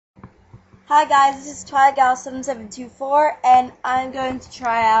Hi guys, this is tryout7724 and I'm going to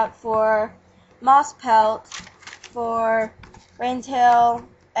try out for Mosspelt for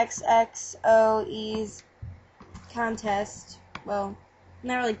RaintailXx0Ee's contest. Well,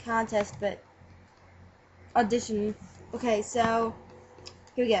 not really contest, but audition. Okay, so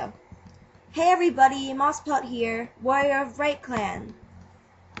here we go. Hey everybody, Mosspelt here, Waarior of Right Clan.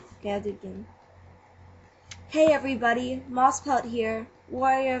 Okay, I'll do it again. Hey everybody, Mosspelt here,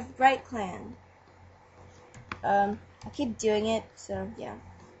 Waarior of Right Clan. I keep doing it, so yeah.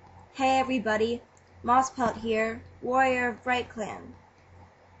 Hey everybody, Mosspelt here, Waarior of Right Clan.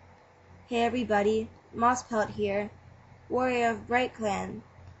 Hey everybody, Mosspelt here, Waarior of Right Clan.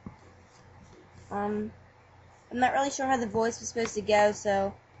 I'm not really sure how the voice was supposed to go,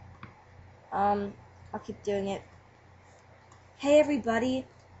 so I'll keep doing it. Hey everybody,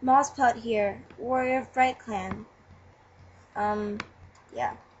 Mosspelt here, Waarior of Right Clan.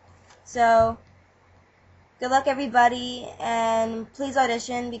 Yeah. So good luck everybody, and please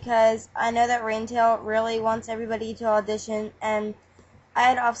audition because I know that Raintail really wants everybody to audition, and I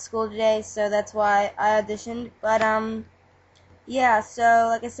had off school today, so that's why I auditioned. But yeah, so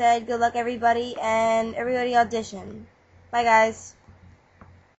like I said, good luck everybody, and everybody audition. Bye guys.